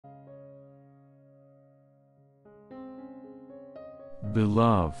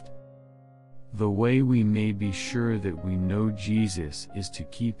Beloved, the way we may be sure that we know Jesus is to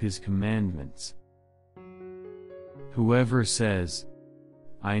keep his commandments. Whoever says,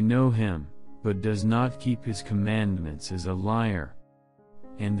 "I know him," but does not keep his commandments is a liar,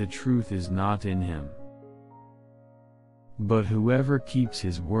 and the truth is not in him. But whoever keeps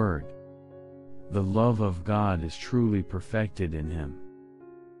his word, the love of God is truly perfected in him.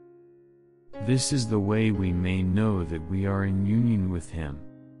 This is the way we may know that we are in union with him.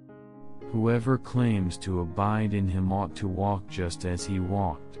 Whoever claims to abide in him ought to walk just as he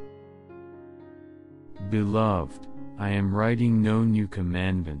walked. Beloved, I am writing no new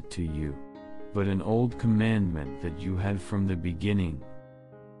commandment to you, but an old commandment that you had from the beginning.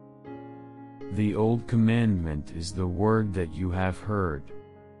 The old commandment is the word that you have heard.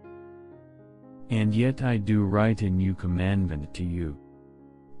 And yet I do write a new commandment to you,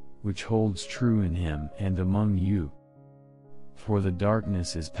 which holds true in him and among you. For the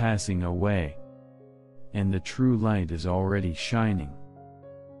darkness is passing away, and the true light is already shining.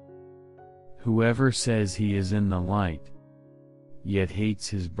 Whoever says he is in the light, yet hates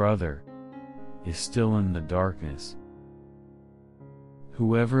his brother, is still in the darkness.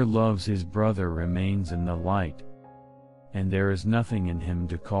 Whoever loves his brother remains in the light, and there is nothing in him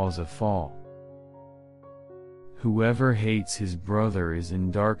to cause a fall. Whoever hates his brother is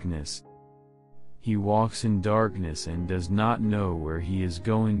in darkness. He walks in darkness and does not know where he is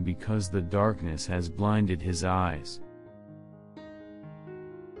going because the darkness has blinded his eyes.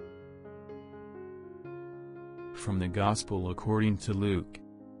 From the Gospel according to Luke.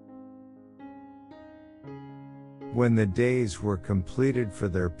 When the days were completed for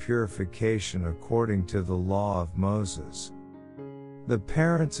their purification according to the law of Moses, the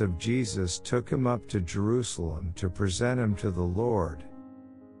parents of Jesus took him up to Jerusalem to present him to the Lord.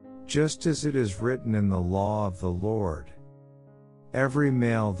 Just as it is written in the law of the Lord, every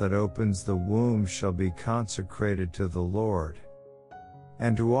male that opens the womb shall be consecrated to the Lord,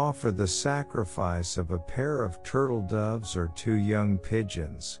 and to offer the sacrifice of a pair of turtle doves or 2 young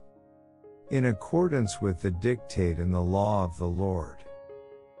pigeons, in accordance with the dictate in the law of the Lord.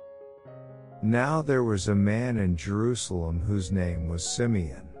 Now there was a man in Jerusalem whose name was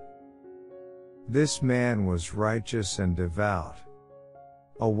Simeon. This man was righteous and devout,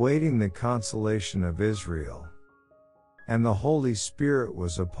 awaiting the consolation of Israel, and the Holy Spirit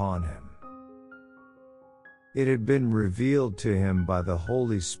was upon him. It had been revealed to him by the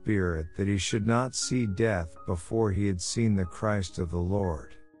Holy Spirit that he should not see death before he had seen the Christ of the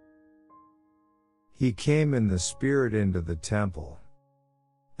Lord. He came in the Spirit into the temple,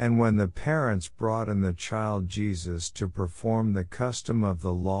 and when the parents brought in the child Jesus to perform the custom of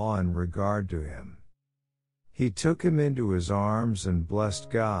the law in regard to him, he took him into his arms and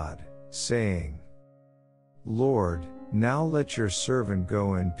blessed God, saying, "Lord, now let your servant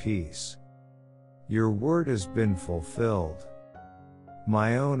go in peace. Your word has been fulfilled.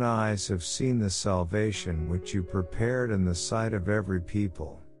 My own eyes have seen the salvation which you prepared in the sight of every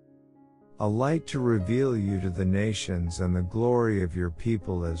people, a light to reveal you to the nations and the glory of your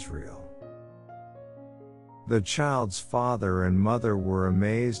people Israel." The child's father and mother were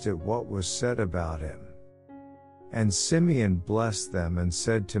amazed at what was said about him. And Simeon blessed them and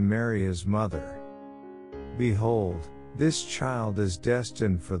said to Mary his mother, "Behold, this child is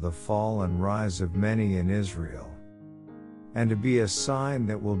destined for the fall and rise of many in Israel, and to be a sign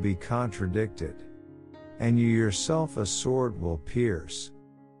that will be contradicted, and you yourself a sword will pierce,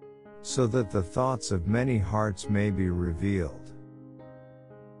 so that the thoughts of many hearts may be revealed."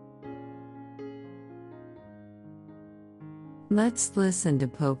 Let's listen to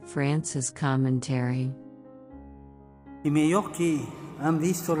Pope Francis' commentary. I miei occhi han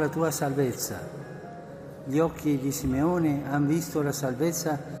visto la tua salvezza. Gli occhi di Simeone han visto la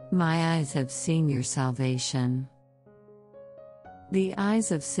salvezza. My eyes have seen your salvation. The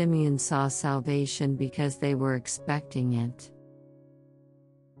eyes of Simeon saw salvation because they were expecting it.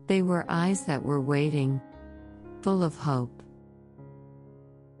 They were eyes that were waiting, full of hope.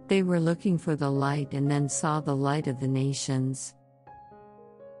 They were looking for the light and then saw the light of the nations.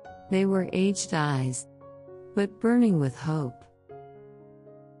 They were aged eyes, but burning with hope.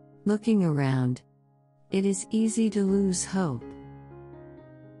 Looking around, it is easy to lose hope.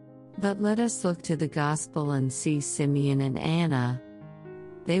 But let us look to the Gospel and see Simeon and Anna.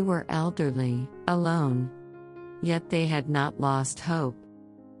 They were elderly, alone, yet they had not lost hope,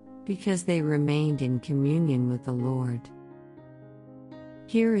 because they remained in communion with the Lord.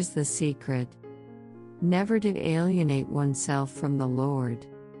 Here is the secret: never to alienate oneself from the Lord,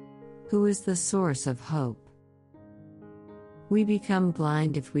 who is the source of hope. We become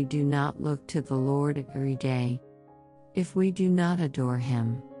blind if we do not look to the Lord every day, if we do not adore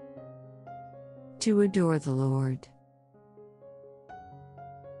Him. To adore the Lord.